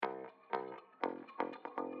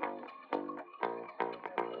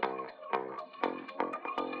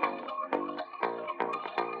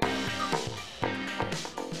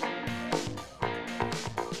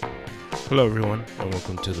Hello, everyone, and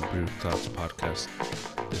welcome to the Brew Thoughts podcast.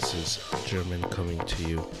 This is German coming to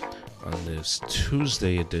you on this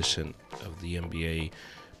Tuesday edition of the NBA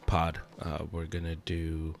pod. We're gonna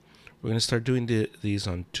start doing these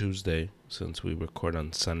on Tuesday since we record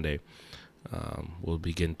on Sunday. We'll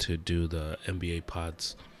begin to do the NBA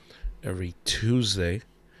pods every Tuesday,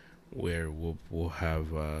 where we'll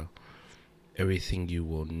have everything you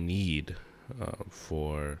will need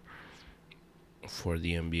for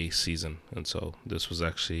the NBA season. And so this was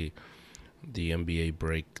actually the NBA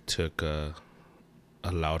break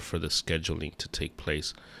allowed for the scheduling to take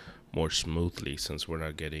place more smoothly, since we're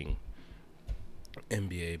not getting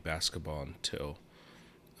NBA basketball until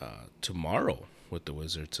tomorrow with the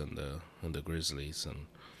Wizards and the Grizzlies,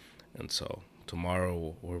 and so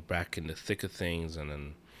tomorrow we're back in the thick of things, and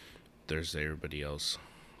then Thursday everybody else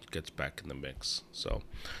gets back in the mix. So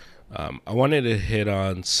I wanted to hit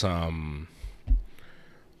on some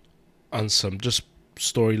just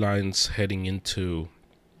storylines heading into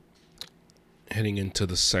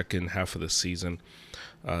the second half of the season,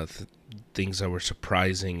 things that were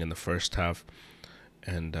surprising in the first half,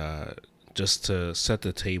 and just to set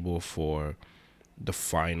the table for the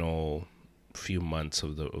final few months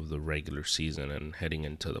of the regular season and heading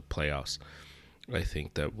into the playoffs. I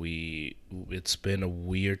think that it's been a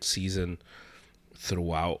weird season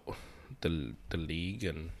throughout the league,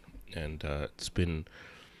 and it's been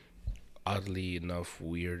oddly enough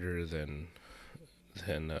weirder than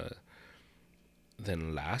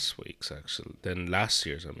last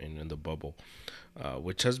year's, in the bubble,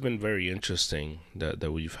 which has been very interesting,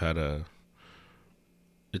 that we've had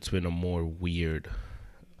it's been a more weird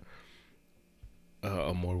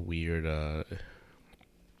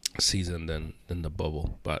season than the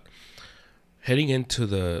bubble. But heading into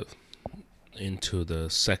the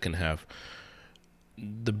second half,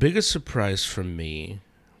 the biggest surprise for me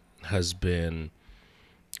has been,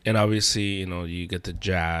 and obviously, you get the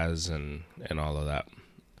Jazz and all of that,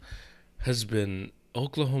 has been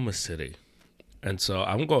Oklahoma City. And so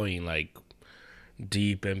I'm going like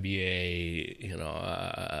deep NBA,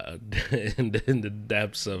 in the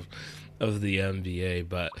depths of the NBA.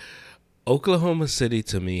 But Oklahoma City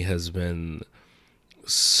to me has been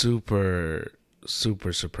super,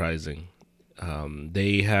 super surprising.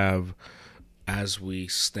 They have, as we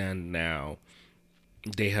stand now,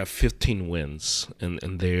 they have 15 wins, and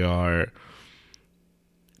they are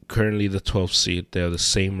currently the 12th seed. They have the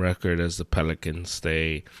same record as the Pelicans.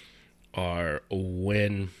 They are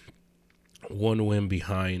one win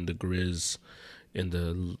behind the Grizz in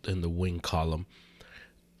the win column.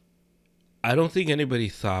 I don't think anybody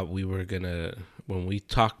thought we were gonna, when we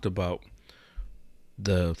talked about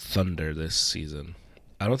the Thunder this season,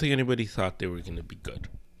 I don't think anybody thought they were gonna be good.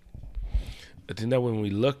 I think that when we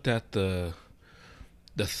looked at the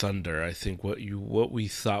Thunder, I think what we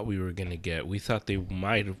thought we were gonna get, we thought they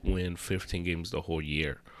might win 15 games the whole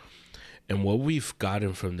year, and what we've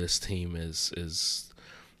gotten from this team is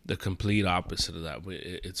the complete opposite of that.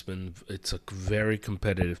 It's a very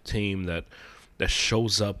competitive team that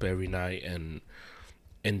shows up every night and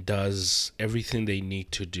does everything they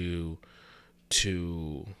need to do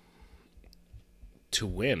to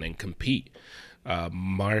win and compete.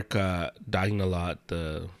 Mark Daigneault,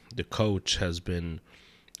 the coach, has been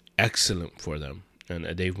excellent for them, and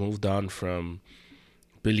they've moved on from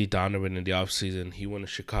Billy Donovan in the offseason. He went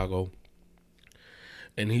to Chicago,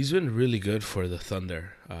 and he's been really good for the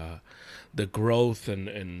Thunder. The growth and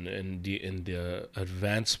the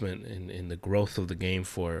advancement in the growth of the game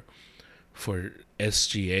for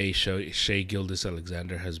SGA, Shai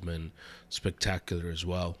Gilgeous-Alexander, has been spectacular as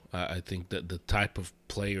well. I think that the type of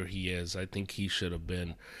player he is, I think he should have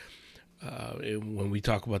been, when we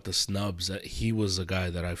talk about the snubs, that he was a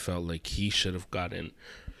guy that I felt like he should have gotten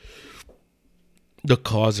the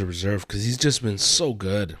cause of reserve, because he's just been so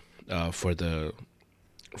good for the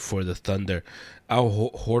Thunder. Al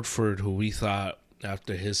Horford, who we thought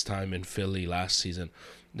after his time in Philly last season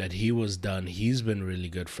that he was done, he's been really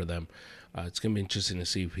good for them. It's gonna be interesting to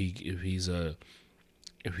see if he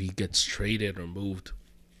gets traded or moved.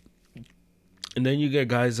 And then you get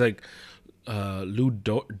guys like Lou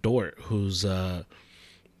Dort, who's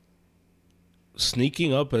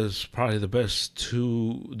sneaking up as probably the best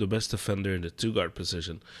defender in the two guard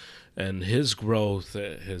position, and his growth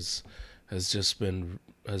has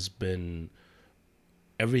been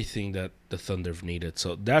everything that the Thunder have needed.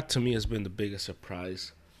 So that to me has been the biggest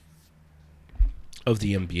surprise of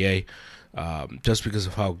the NBA, just because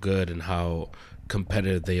of how good and how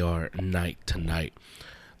competitive they are night to night.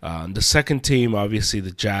 The second team, obviously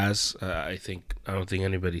the Jazz. I don't think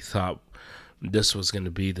anybody thought this was going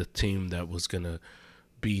to be the team that was going to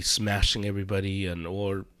be smashing everybody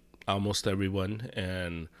or almost everyone,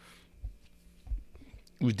 and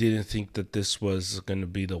we didn't think that this was going to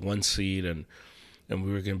be the 1 seed, and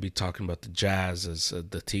we were going to be talking about the Jazz as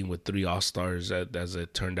the team with 3 All-Stars, as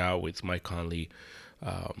it turned out, with Mike Conley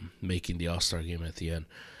making the All-Star game at the end.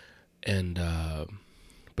 And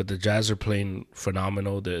but the Jazz are playing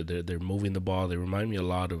phenomenal. They're moving the ball. They remind me a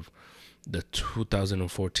lot of the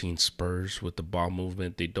 2014 Spurs with the ball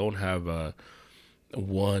movement. They don't have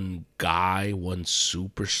one guy, one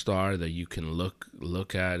superstar that you can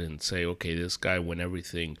look at and say, okay, this guy, when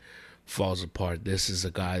everything falls apart, this is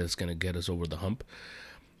a guy that's going to get us over the hump.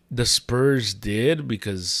 The Spurs did,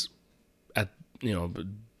 because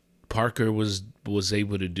Parker was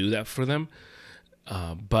able to do that for them,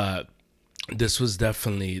 but this is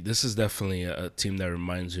definitely a team that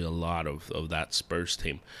reminds me a lot of that Spurs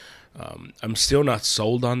team. I'm still not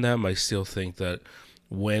sold on them. I still think that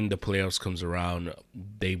when the playoffs comes around,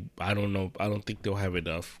 I don't think they'll have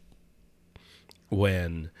enough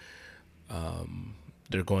when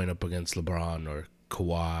they're going up against LeBron or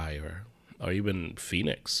Kawhi or even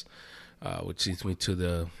Phoenix, which leads me to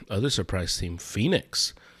the other surprise team,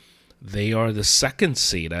 Phoenix. They are the 2nd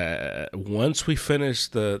seed. Once we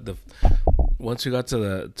finished once we got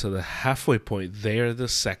to the halfway point, they're the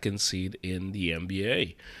 2nd seed in the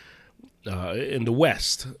NBA, in the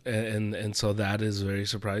West, and so that is very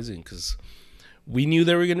surprising, because we knew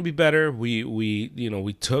they were going to be better.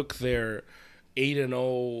 We took their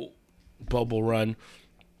 8-0 bubble run,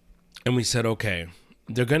 and we said, okay,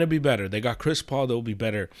 they're going to be better. They got Chris Paul; they'll be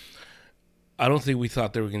better. I don't think we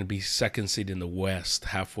thought they were going to be 2nd seed in the West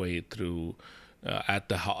halfway through at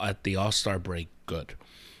the All-Star break. Good,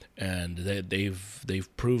 and they've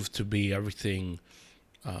proved to be everything.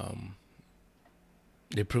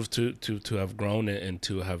 They proved to have grown and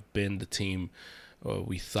to have been the team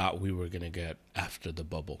we thought we were going to get after the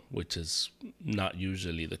bubble, which is not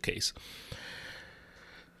usually the case.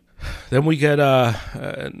 Then we get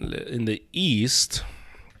in the East.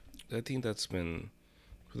 I think that's been,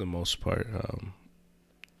 for the most part,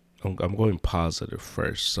 I'm going positive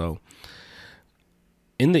first. So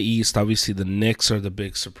in the East, obviously the Knicks are the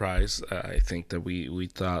big surprise. I think that we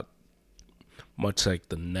thought, much like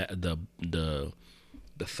the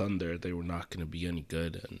Thunder, they were not going to be any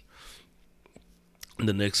good, and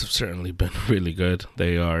the Knicks have certainly been really good.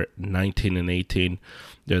 They are 19-18.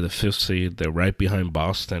 They're the 5th seed. They're right behind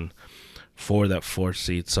Boston for that 4th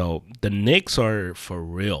seed. So the Knicks are for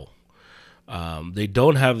real. They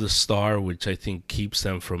don't have the star, which I think keeps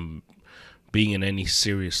them from being in any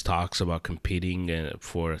serious talks about competing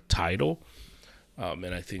for a title.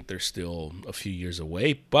 And I think they're still a few years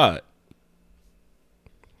away, but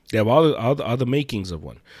they have all the makings of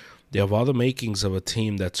one. They have all the makings of a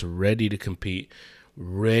team that's ready to compete,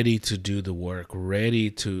 ready to do the work, ready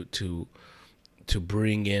to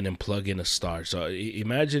bring in and plug in a star. So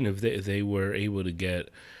imagine if they were able to get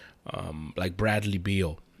like Bradley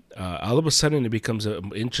Beal. All of a sudden it becomes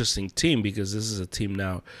an interesting team, because this is a team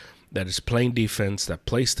now that is playing defense, that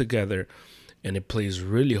plays together, and it plays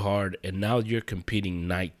really hard, and now you're competing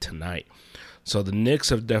night to night. So the Knicks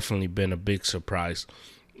have definitely been a big surprise.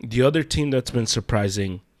 The other team that's been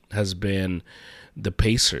surprising has been the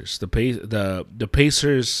Pacers. The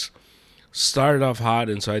Pacers started off hot,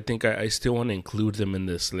 and so I think I still want to include them in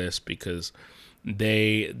this list, because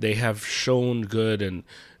they have shown good, and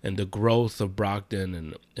the growth of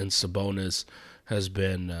Brogdon and Sabonis has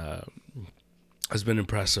been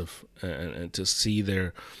impressive, and to see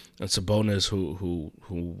and Sabonis, who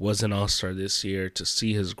was an All-Star this year, to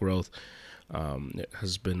see his growth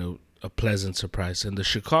has been a pleasant surprise. And the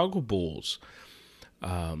Chicago Bulls,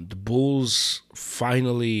 the Bulls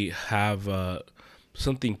finally have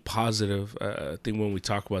something positive. I think when we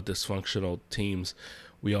talk about dysfunctional teams,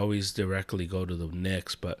 we always directly go to the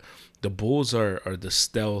Knicks, but the Bulls are the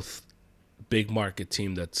stealth big market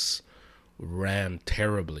team that's ran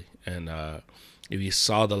terribly. And if you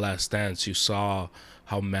saw The Last Dance, you saw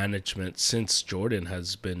how management since Jordan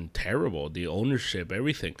has been terrible, the ownership,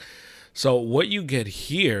 everything. So what you get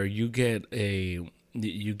here, you get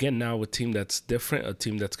now a team that's different, a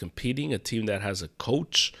team that's competing, a team that has a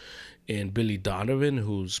coach in Billy Donovan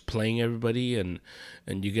who's playing everybody, and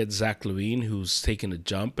you get Zach LaVine who's taking a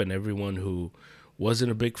jump, and everyone who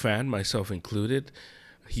wasn't a big fan, myself included,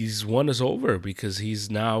 he's won us over, because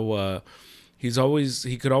he's now he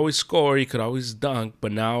could always score, he could always dunk,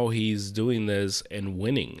 but now he's doing this and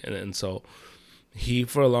winning, and so he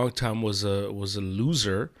for a long time was a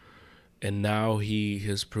loser. And now he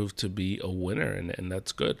has proved to be a winner, and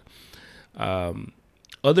that's good.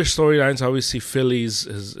 Other storylines, obviously, Phillies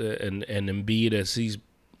and Embiid, as he's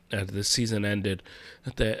As the season ended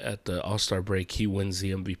at the All-Star break, he wins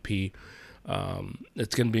the MVP.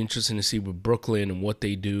 It's going to be interesting to see with Brooklyn and what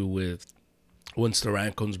they do with once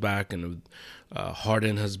Durant comes back, and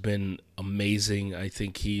Harden has been amazing. I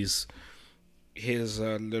think his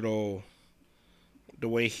little the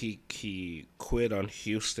way he quit on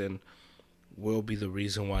Houston will be the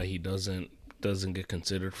reason why he doesn't get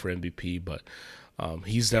considered for MVP. But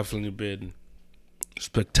he's definitely been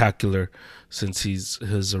spectacular since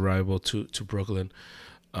his arrival to Brooklyn.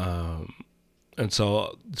 And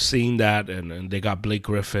so seeing that, and they got Blake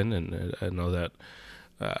Griffin, and I know that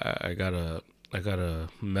I got a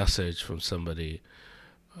message from somebody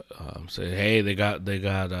saying, "Hey,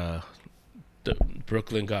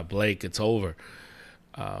 Brooklyn got Blake. It's over."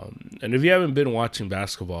 And if you haven't been watching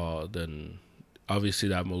basketball, then obviously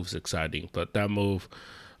that move's exciting. But that move,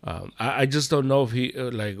 I just don't know if he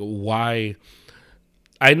like why.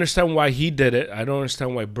 I understand why he did it. I don't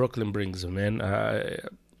understand why Brooklyn brings him in.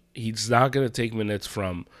 He's not going to take minutes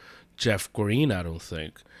from Jeff Green, I don't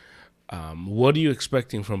think. What are you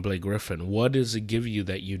expecting from Blake Griffin? What does it give you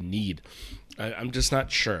that you need? I'm just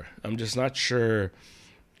not sure. I'm just not sure.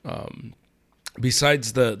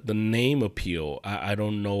 Besides the name appeal, I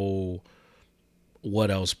don't know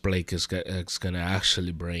what else Blake is going to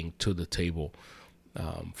actually bring to the table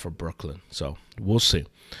for Brooklyn. So we'll see.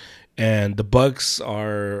 And the Bucks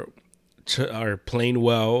are playing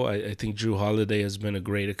well. I think Drew Holiday has been a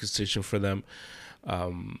great acquisition for them.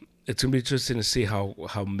 It's gonna be interesting to see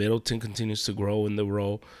how Middleton continues to grow in the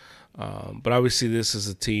role. But obviously, this is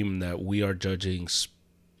a team that we are judging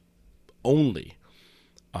only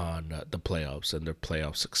on the playoffs and their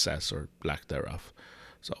playoff success or lack thereof.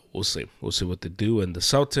 So we'll see. We'll see what they do. And the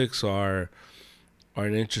Celtics are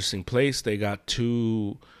an interesting place. They got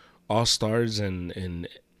two all-stars in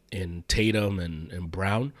Tatum and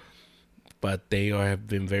Brown, but they have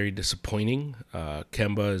been very disappointing.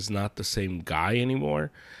 Kemba is not the same guy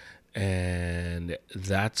anymore, and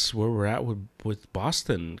that's where we're at with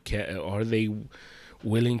Boston. Are they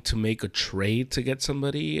willing to make a trade to get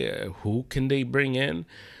somebody? Who can they bring in?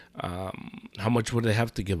 How much would they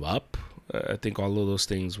have to give up? I think all of those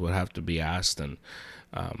things would have to be asked, and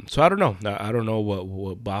so I don't know. I don't know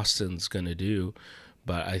what Boston's gonna do,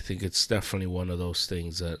 but I think it's definitely one of those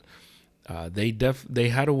things that they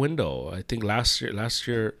had a window. I think last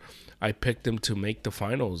year I picked them to make the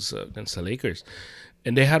finals against the Lakers,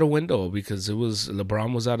 and they had a window because it was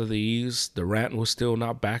LeBron was out of the East, Durant was still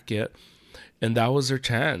not back yet, and that was their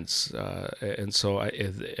chance. And so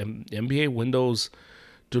NBA windows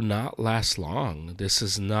do not last long. This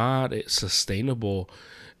is not sustainable.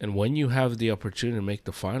 And when you have the opportunity to make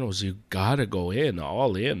the finals, you gotta go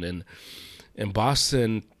all in. And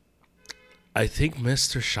Boston, I think,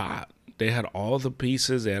 missed their shot. They had all the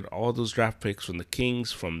pieces. They had all those draft picks from the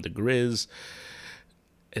Kings, from the Grizz,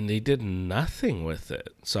 and they did nothing with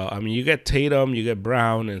it. So, I mean, you get Tatum, you get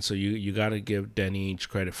Brown, and so you got to give Danny Ainge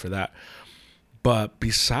credit for that. But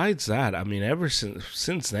besides that, I mean, ever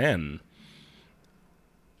since then,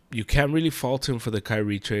 you can't really fault him for the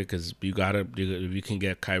Kyrie trade because if you can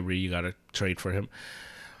get Kyrie, you got to trade for him.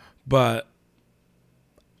 But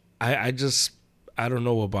I don't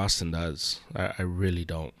know what Boston does. I really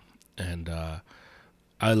don't. And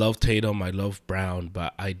I love Tatum, I love Brown,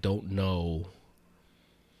 but I don't know.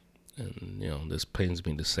 And this pains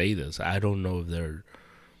me to say this. I don't know if they're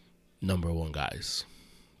number one guys.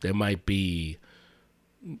 There might be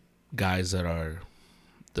guys that are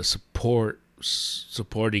the supporting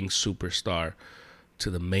superstar to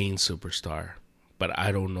the main superstar, but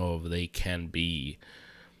I don't know if they can be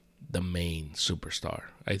the main superstar.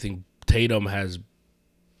 I think Tatum has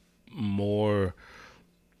more.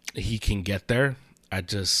 He can get there. I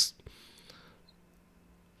just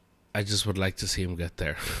would like to see him get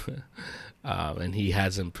there. And he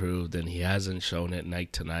has improved, and he hasn't shown it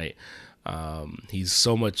night to night. He's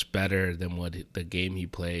so much better than what the game he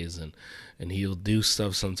plays, and he'll do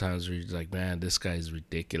stuff sometimes where you're like, man, this guy's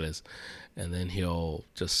ridiculous, and then he'll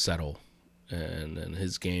just settle, and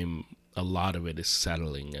his game, a lot of it is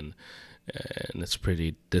settling, and it's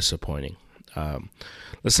pretty disappointing.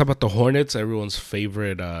 Let's talk about the Hornets, everyone's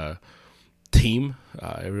favorite team,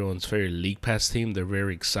 everyone's favorite League Pass team. They're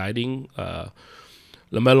very exciting.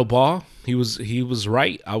 LaMelo Ball, he was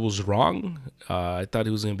right. I was wrong. I thought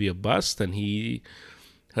he was going to be a bust, and he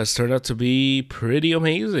has turned out to be pretty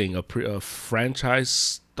amazing, a franchise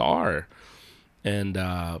star. And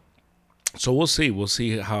so we'll see. We'll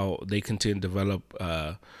see how they continue to develop.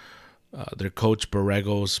 Their coach,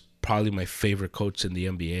 Borrego's probably my favorite coach in the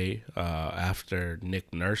NBA after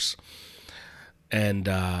Nick Nurse. And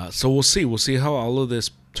so we'll see. We'll see how all of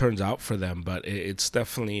this turns out for them. But it's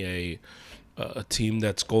definitely a team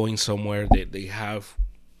that's going somewhere. They have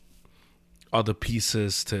other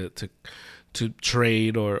pieces to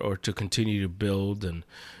trade or to continue to build, and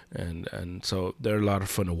so they're a lot of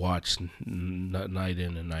fun to watch night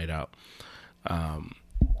in and night out.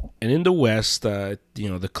 And in the West, the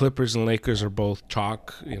Clippers and Lakers are both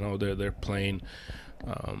chalk. They're playing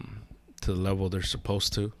to the level they're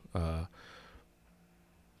supposed to.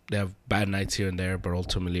 They have bad nights here and there, but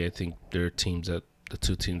ultimately, I think they're teams that the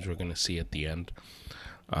two teams we're going to see at the end.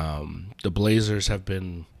 The Blazers have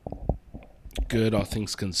been good, all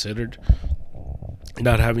things considered.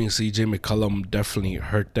 Not having CJ McCollum definitely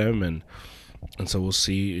hurt them, and so we'll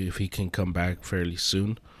see if he can come back fairly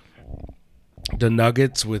soon. The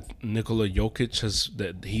Nuggets with Nikola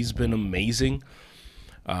Jokic he's been amazing.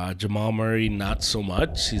 Jamal Murray not so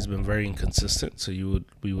much. He's been very inconsistent, so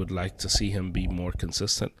we would like to see him be more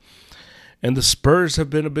consistent. And the Spurs have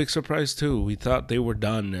been a big surprise too. We thought they were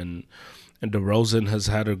done, and DeRozan has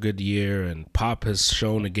had a good year, and Pop has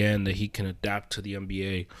shown again that he can adapt to the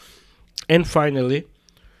NBA. And finally,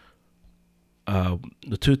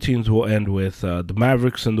 the two teams will end with the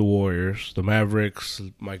Mavericks and the Warriors. The Mavericks,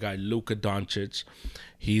 my guy Luka Doncic,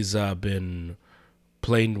 he's been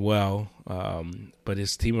playing well, but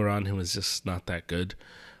his team around him is just not that good.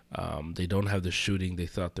 They don't have the shooting they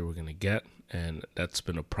thought they were going to get, and that's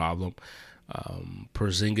been a problem.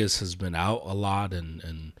 Porzingis has been out a lot,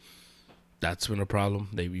 and that's been a problem.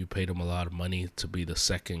 You paid him a lot of money to be the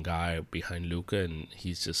second guy behind Luka, and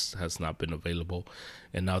he just has not been available.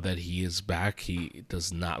 And now that he is back, he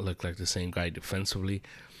does not look like the same guy defensively.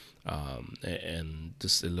 And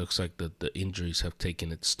just it looks like the injuries have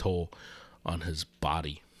taken its toll on his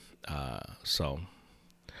body. And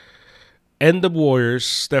the Warriors,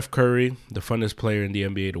 Steph Curry, the funnest player in the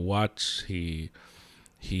NBA to watch. He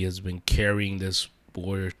has been carrying this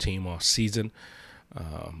Warrior team all season.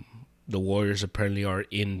 The Warriors apparently are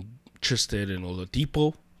interested in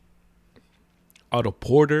Oladipo, Otto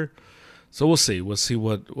Porter. So we'll see. We'll see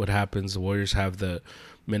what happens. The Warriors have the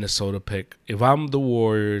Minnesota pick. If I'm the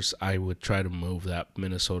Warriors, I would try to move that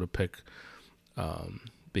Minnesota pick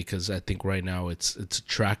because I think right now it's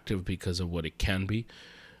attractive because of what it can be.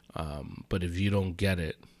 But if you don't get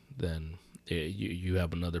it, then you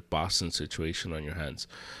have another Boston situation on your hands.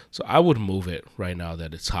 So I would move it right now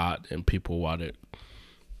that it's hot and people want it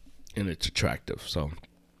and it's attractive. So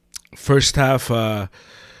first half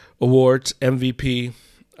awards, MVP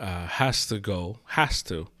has to go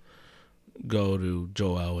to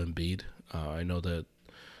Joel Embiid. I know that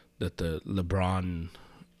the LeBron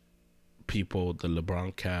people, the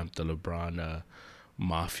LeBron camp, the LeBron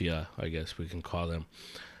mafia, I guess we can call them,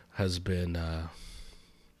 has been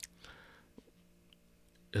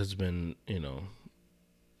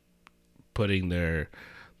putting their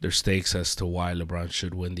stakes as to why LeBron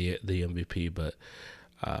should win the MVP, but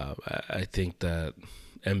I think that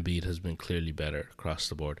Embiid has been clearly better across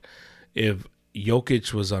the board. If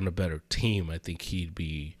Jokic was on a better team, I think he'd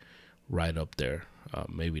be right up there,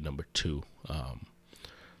 maybe number 2.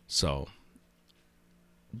 So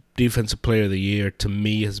Defensive Player of the Year to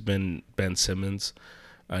me has been Ben Simmons.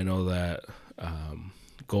 I know that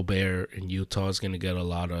Gobert in Utah is going to get a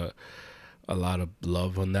lot of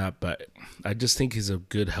love on that, but I just think he's a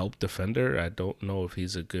good help defender. I don't know if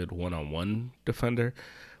he's a good one-on-one defender,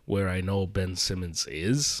 where I know Ben Simmons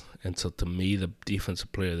is. And so to me, the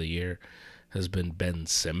Defensive Player of the Year has been Ben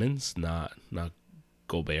Simmons, not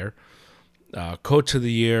Gobert. Coach of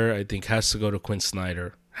the Year, I think, has to go to Quinn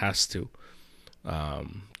Snyder. Has to.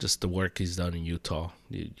 Just the work he's done in Utah.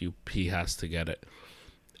 He has to get it.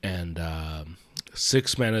 And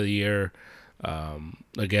Sixth Man of the Year,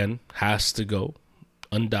 again, has to go,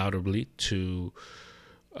 undoubtedly, to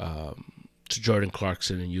Jordan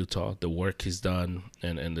Clarkson in Utah. The work he's done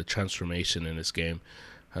and the transformation in his game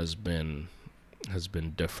has been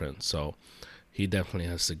different. So he definitely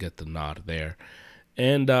has to get the nod there.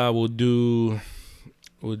 And we'll do.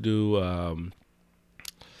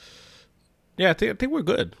 I think we're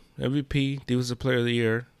good. MVP, Defensive Player of the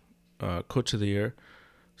Year, Coach of the Year,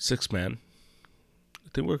 Sixth Man. I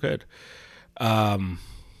think we're good. And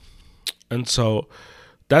so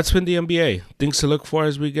that's been the NBA. Things to look for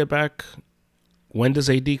as we get back. When does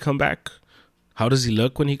AD come back? How does he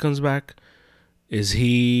look when he comes back? Is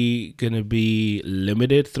he going to be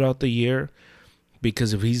limited throughout the year?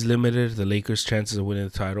 Because if he's limited, the Lakers' chances of winning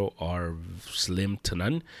the title are slim to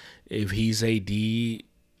none. If he's AD,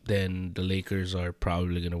 then the Lakers are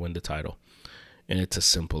probably going to win the title. And it's as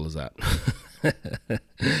simple as that.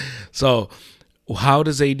 So, how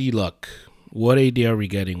does AD look? What AD are we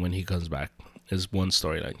getting when he comes back is one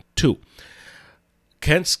storyline. 2,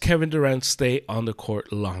 Can Kevin Durant stay on the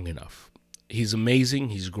court long enough? He's amazing.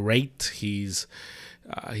 He's great. He's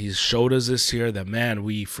showed us this year that, man,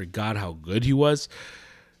 we forgot how good he was.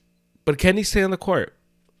 But can he stay on the court,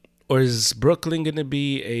 or is Brooklyn going to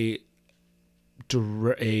be a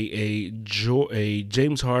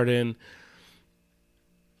James Harden,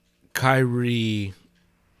 Kyrie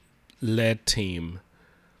led team,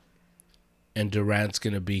 and Durant's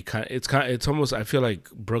gonna be it's almost, I feel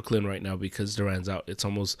like Brooklyn right now, because Durant's out, it's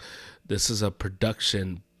almost, this is a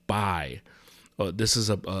production by, this is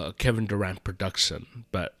a Kevin Durant production,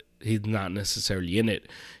 but he's not necessarily in it.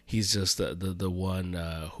 He's just the one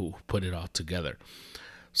who put it all together.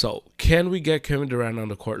 So can we get Kevin Durant on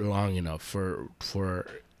the court long enough for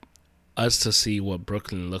us to see what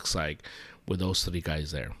Brooklyn looks like with those three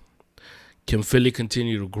guys there? Can Philly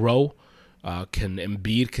continue to grow? Can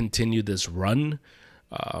Embiid continue this run?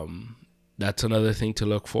 That's another thing to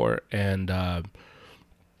look for. And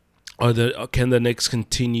can the Knicks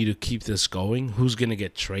continue to keep this going? Who's going to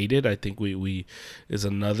get traded? I think we is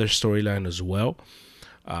another storyline as well.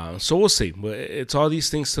 So we'll see. It's all these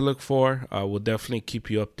things to look for. We'll definitely keep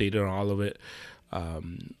you updated on all of it.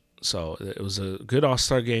 So it was a good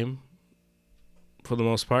All-Star game for the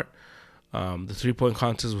most part. The three-point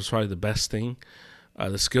contest was probably the best thing.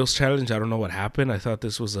 The skills challenge, I don't know what happened. I thought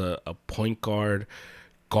this was a point guard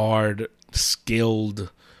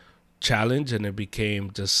skilled challenge, and it became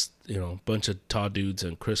just, a bunch of tall dudes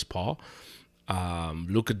and Chris Paul.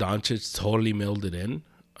 Luka Doncic totally mailed it in.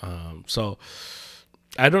 So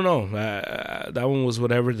I don't know. That one was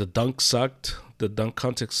whatever. The dunk sucked. The dunk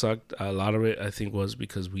contest sucked. A lot of it, I think, was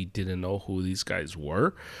because we didn't know who these guys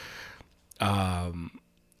were.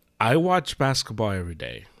 I watch basketball every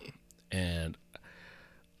day, and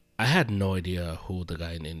I had no idea who the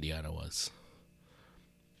guy in Indiana was.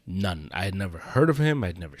 None. I had never heard of him.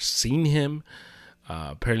 I'd never seen him.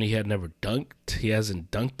 Apparently, he had never dunked. He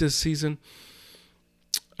hasn't dunked this season.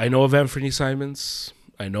 I know of Anthony Simons.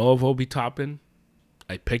 I know of Obi Toppin.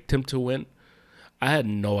 I picked him to win. I had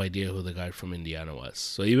no idea who the guy from Indiana was.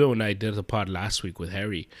 So even when I did the pod last week with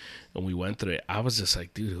Harry and we went through it, I was just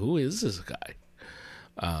like, dude, who is this guy?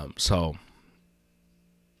 So,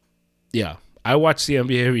 yeah, I watch the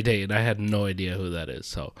NBA every day, and I had no idea who that is.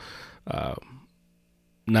 So,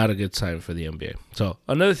 not a good sign for the NBA. So,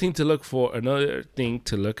 another thing to look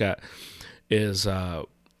at is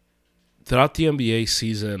throughout the NBA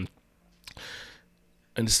season,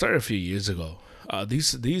 and it started a few years ago.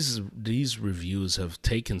 These reviews have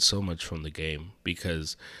taken so much from the game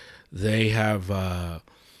because they have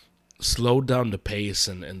slowed down the pace,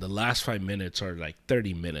 and the last 5 minutes are like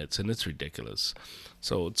 30 minutes, and it's ridiculous.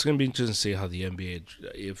 So it's going to be interesting to see how the NBA,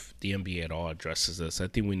 if the NBA at all addresses this. I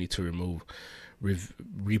think we need to remove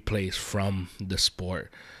replays from the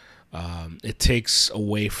sport. It takes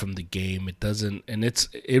away from the game. It doesn't, and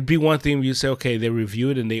it'd be one thing if you say, okay, they review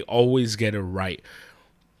it and they always get it right.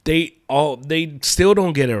 They still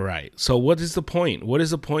don't get it right. So what is the point? What is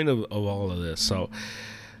the point of all of this? So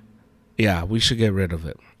yeah, we should get rid of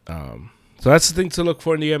it. So that's the thing to look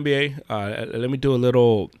for in the NBA. Let me do a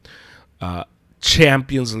little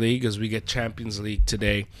Champions League, as we get Champions League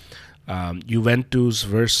today. Juventus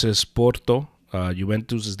versus Porto.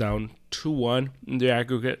 Juventus is down 2-1 in the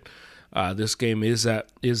aggregate. This game is at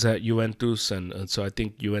Juventus, and so I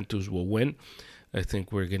think Juventus will win. I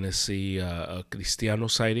think we're going to see a Cristiano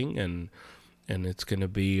sighting, and it's going to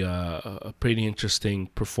be a pretty interesting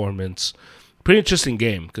performance. Pretty interesting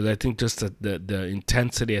game, because I think just the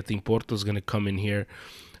intensity, I think Porto's going to come in here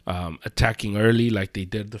attacking early like they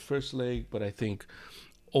did the first leg, but I think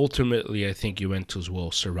ultimately Juventus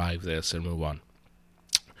will survive this and move on.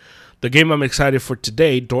 The game I'm excited for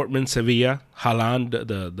today, Dortmund Sevilla. Haaland,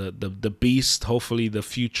 the beast, hopefully the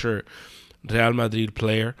future Real Madrid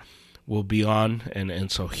player, will be on,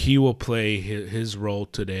 and so he will play his role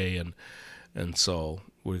today, and so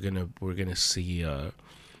we're gonna see a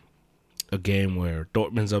game where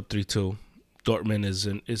Dortmund's up 3-2.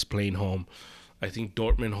 Dortmund is playing home. I think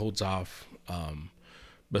Dortmund holds off,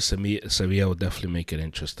 but Sevilla will definitely make it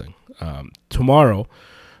interesting. Tomorrow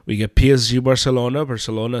we get PSG Barcelona.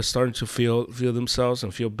 Barcelona is starting to feel themselves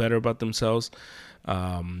and feel better about themselves.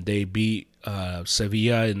 They beat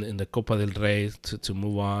Sevilla in the Copa del Rey to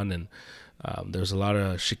move on, and there's a lot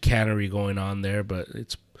of chicanery going on there, but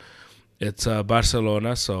it's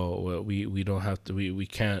Barcelona, so we don't have to, we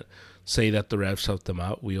can't say that the refs helped them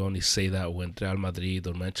out. We only say that when Real Madrid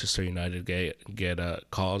or Manchester United get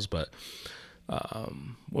calls, but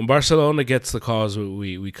when Barcelona gets the calls,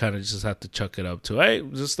 we kind of just have to chuck it up to, hey,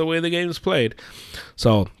 just the way the game is played.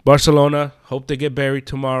 So Barcelona, hope they get buried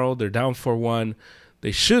tomorrow. They're down 4-1.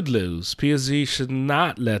 They should lose. PSG should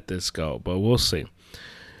not let this go, but we'll see.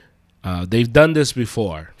 They've done this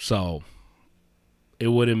before, so it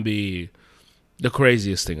wouldn't be the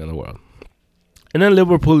craziest thing in the world. And then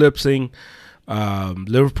Liverpool Leipzig.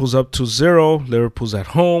 Liverpool's up 2-0. Liverpool's at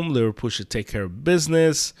home. Liverpool should take care of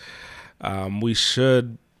business. We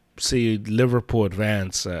should see Liverpool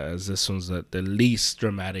advance, as this one's the least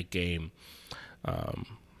dramatic game out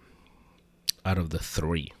of the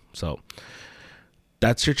three. So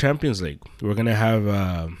that's your Champions League. We're going to have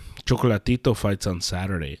Chocolatito fights on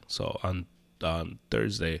Saturday. So on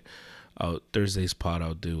Thursday, Thursday's pod,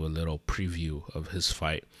 I'll do a little preview of his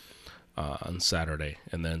fight on Saturday.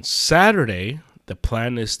 And then Saturday, the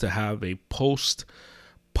plan is to have a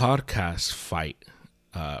post-podcast fight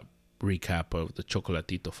recap of the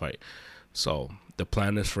Chocolatito fight. So the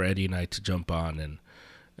plan is for Eddie and I to jump on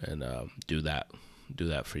and do that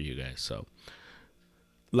for you guys. So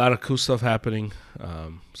a lot of cool stuff happening.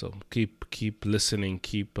 So keep listening,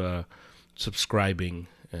 keep subscribing,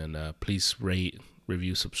 and please rate,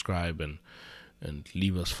 review, subscribe, and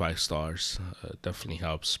leave us 5 stars. Definitely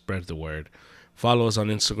helps spread the word. Follow us on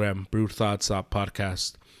Instagram,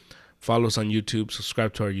 brewedthoughts.podcast. Follow us on YouTube.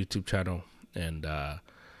 Subscribe to our YouTube channel, and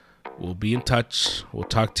we'll be in touch. We'll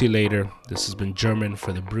talk to you later. This has been German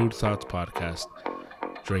for the Brewed Thoughts podcast.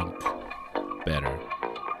 Drink better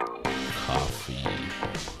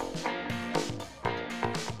coffee.